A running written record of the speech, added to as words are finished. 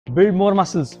build more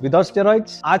muscles without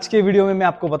steroids? आज के video में मैं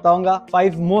आपको बताऊंगा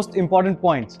 5 most important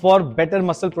points for better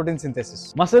muscle protein synthesis.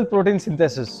 Muscle protein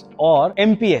synthesis or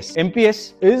MPS. MPS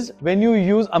is when you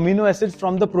use amino acids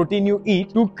from the protein you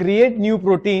eat to create new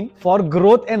protein for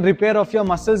growth and repair of your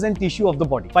muscles and tissue of the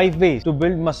body. 5 ways to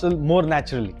build muscle more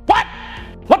naturally.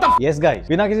 What the f? Yes guys,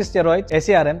 बिना किसी steroids,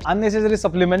 SARM, unnecessary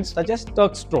supplements such as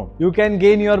testosterone, you can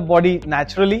gain your body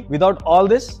naturally without all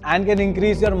this and can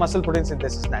increase your muscle protein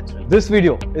synthesis naturally. This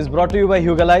video is brought to you by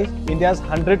HyugaLife, India's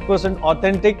 100%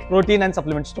 authentic protein and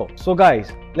supplement store. So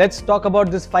guys, let's talk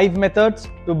about these 5 methods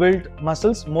to build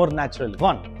muscles more naturally.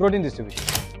 1. Protein distribution.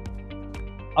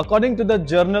 According to the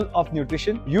Journal of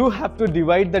Nutrition, you have to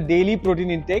divide the daily protein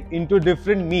intake into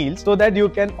different meals so that you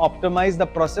can optimize the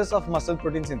process of muscle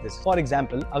protein synthesis. For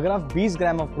example, अगर आप 20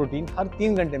 ग्राम of protein हर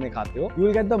 3 घंटे में खाते हो, you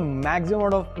will get the maximum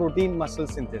amount of protein muscle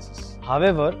synthesis.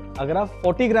 However, अगर आप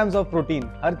 40 grams of protein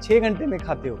हर 6 घंटे में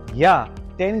खाते हो या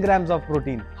 10 grams of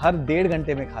protein हर 1.5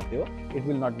 घंटे में खाते हो, it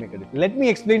will not make a difference. Let me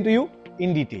explain to you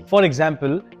in detail. For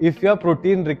example, if your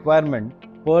protein requirement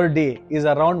per day is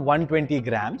around 120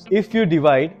 grams. If you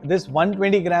divide this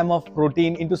 120 gram of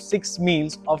protein into 6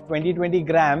 meals of 20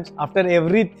 grams after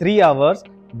every 3 hours,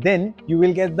 then you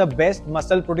will get the best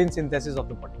muscle protein synthesis of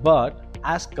the body. But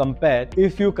as compared,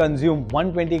 if you consume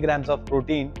 120 grams of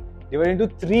protein divided into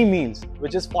 3 meals,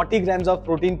 which is 40 grams of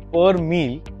protein per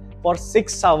meal for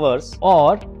 6 hours,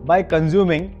 or by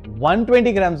consuming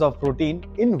 120 grams of protein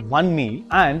in 1 meal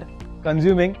and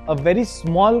consuming a very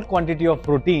small quantity of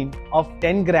protein of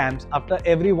 10 grams after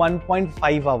every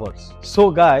 1.5 hours.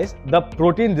 So guys, the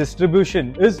protein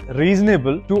distribution is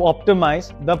reasonable to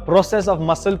optimize the process of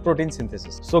muscle protein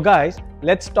synthesis. So guys,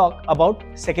 let's talk about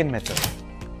second method.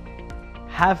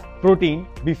 Have protein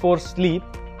before sleep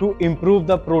to improve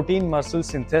the protein muscle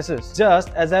synthesis. Just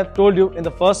as I have told you in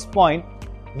the first point,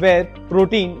 where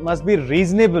protein must be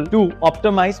reasonable to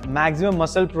optimize maximum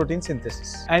muscle protein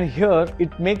synthesis. And here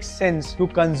it makes sense to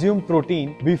consume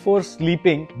protein before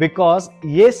sleeping because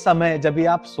ये समय जब भी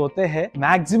आप सोते हैं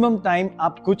maximum time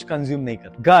आप कुछ consume नहीं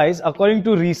करते. Guys, according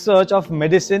to research of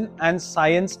medicine and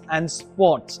science and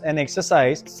sports and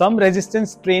exercise, some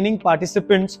resistance training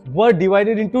participants were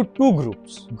divided into 2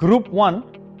 groups. Group 1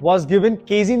 was given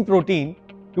casein protein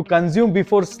to consume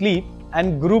before sleep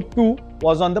and group 2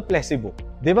 was on the placebo.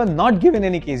 They were not given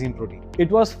any casein protein.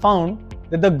 It was found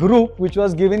that the group which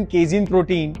was given casein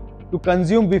protein to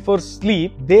consume before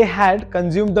sleep, they had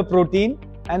consumed the protein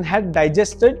and had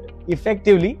digested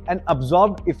effectively and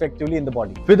absorbed effectively in the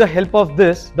body. With the help of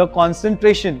this, the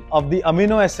concentration of the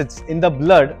amino acids in the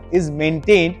blood is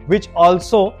maintained, which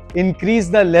also increase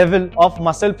the level of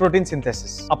muscle protein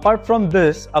synthesis. Apart from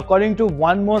this, according to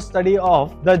one more study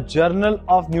of the Journal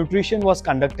of Nutrition was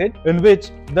conducted, in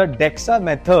which the DEXA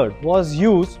method was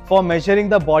used for measuring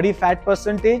the body fat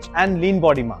percentage and lean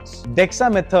body mass.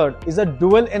 DEXA method is a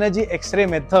dual energy X-ray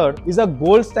method, is a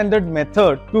gold standard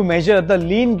method to measure the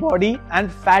lean body and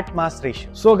fat mass ratio.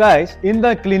 So guys, in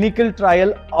the clinical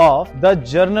trial of the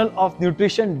Journal of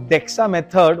Nutrition, DEXA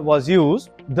method was used.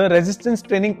 The resistance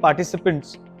training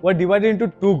participants were divided into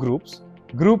 2 groups.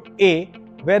 Group A,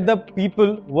 where the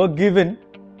people were given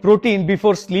protein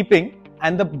before sleeping,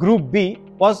 and the group B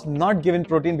was not given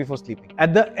protein before sleeping.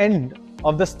 At the end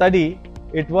of the study,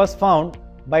 it was found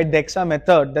by DEXA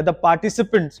method that the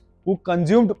participants who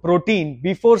consumed protein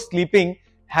before sleeping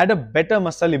had a better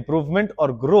muscle improvement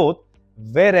or growth,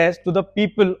 whereas to the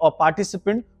people or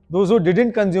participant, those who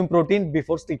didn't consume protein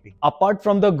before sleeping. Apart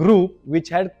from the group which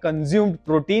had consumed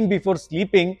protein before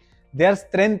sleeping, their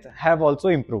strength have also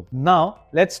improved. Now,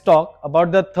 let's talk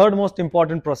about the third most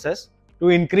important process to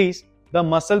increase the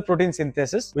muscle protein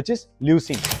synthesis, which is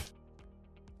leucine.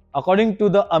 According to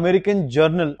the American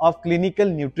Journal of Clinical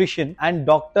Nutrition and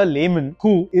Dr. Lehman,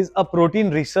 who is a protein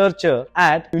researcher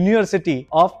at University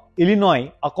of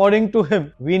Illinois, according to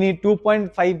him, we need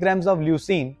 2.5 grams of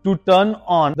leucine to turn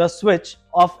on the switch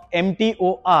of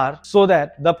mTOR so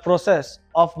that the process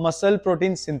of muscle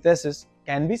protein synthesis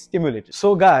can be stimulated.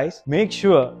 So guys, make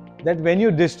sure that when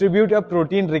you distribute your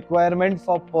protein requirement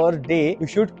for per day, you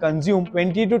should consume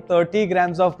 20 to 30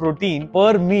 grams of protein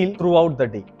per meal throughout the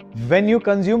day. When you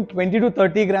consume 20 to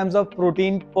 30 grams of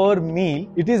protein per meal,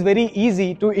 it is very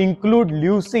easy to include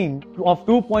leucine of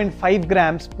 2.5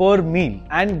 grams per meal.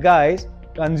 And guys,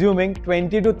 consuming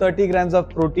 20 to 30 grams of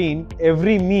protein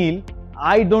every meal,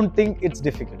 I don't think it's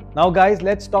difficult. Now guys,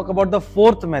 let's talk about the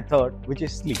fourth method, which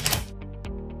is sleep.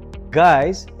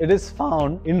 Guys, it is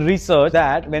found in research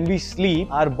that when we sleep,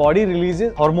 our body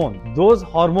releases hormones. Those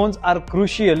hormones are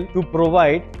crucial to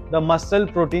provide the muscle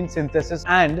protein synthesis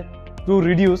and to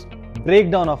reduce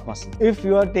breakdown of muscle. If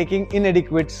you are taking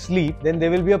inadequate sleep, then there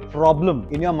will be a problem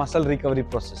in your muscle recovery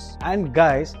process. And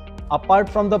guys, apart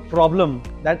from the problem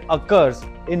that occurs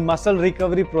in muscle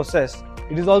recovery process,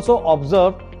 it is also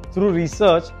observed through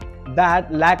research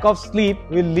that lack of sleep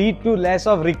will lead to less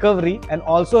of recovery and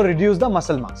also reduce the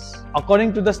muscle mass.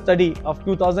 According to the study of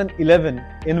 2011,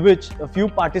 in which a few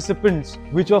participants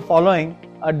which were following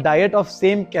a diet of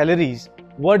same calories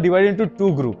were divided into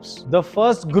two groups. The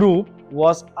first group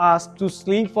was asked to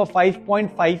sleep for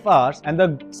 5.5 hours and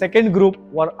the second group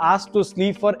were asked to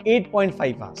sleep for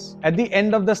 8.5 hours. At the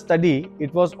end of the study,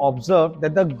 it was observed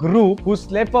that the group who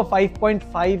slept for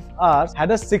 5.5 hours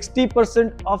had a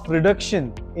 60% of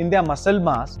reduction in their muscle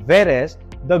mass, whereas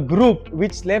the group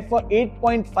which slept for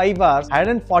 8.5 hours had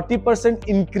a 40%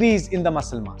 increase in the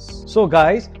muscle mass. So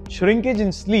guys, shrinkage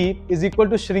in sleep is equal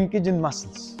to shrinkage in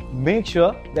muscles. Make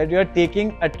sure that you are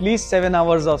taking at least 7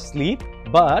 hours of sleep,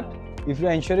 but if you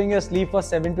are ensuring your sleep for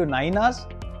 7 to 9 hours,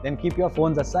 then keep your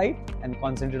phones aside and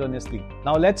concentrate on your sleep.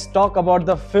 Now let's talk about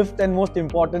the fifth and most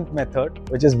important method,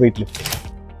 which is weightlifting.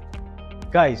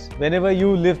 Guys, whenever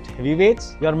you lift heavy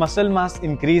weights, your muscle mass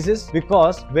increases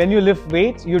because when you lift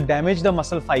weights, you damage the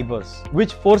muscle fibers,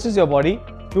 which forces your body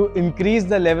to increase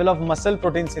the level of muscle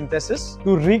protein synthesis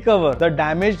to recover the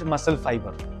damaged muscle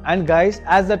fiber. And guys,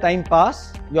 as the time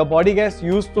passes, your body gets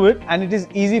used to it and it is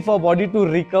easy for body to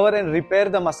recover and repair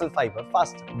the muscle fiber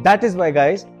faster. That is why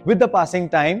guys, with the passing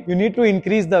time, you need to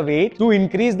increase the weight to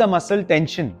increase the muscle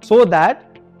tension so that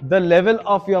the level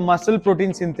of your muscle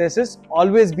protein synthesis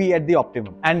always be at the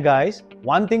optimum. And guys,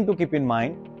 one thing to keep in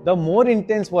mind, the more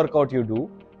intense workout you do,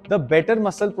 the better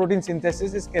muscle protein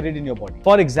synthesis is carried in your body.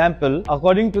 For example,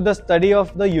 according to the study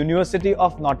of the University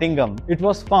of Nottingham, it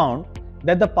was found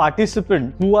that the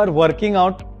participants who are working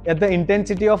out at the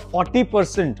intensity of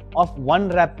 40% of 1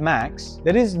 rep max,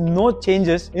 there is no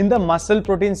changes in the muscle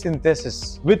protein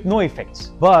synthesis with no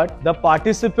effects. But the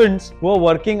participants who are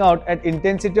working out at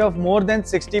intensity of more than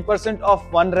 60% of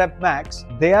 1 rep max,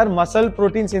 their muscle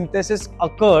protein synthesis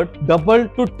occurred double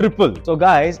to triple. So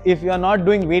guys, if you are not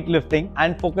doing weightlifting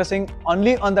and focusing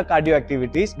only on the cardio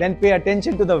activities, then pay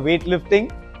attention to the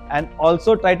weightlifting and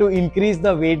also try to increase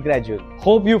the weight gradually.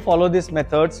 Hope you follow these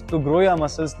methods to grow your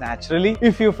muscles naturally.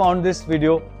 If you found this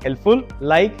video helpful,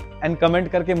 like and comment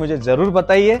करके मुझे जरूर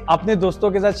बताइए. अपने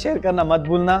दोस्तों के साथ share करना मत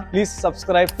भूलना. Please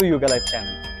subscribe to HyugaLife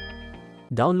channel.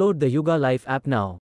 Download the HyugaLife app now.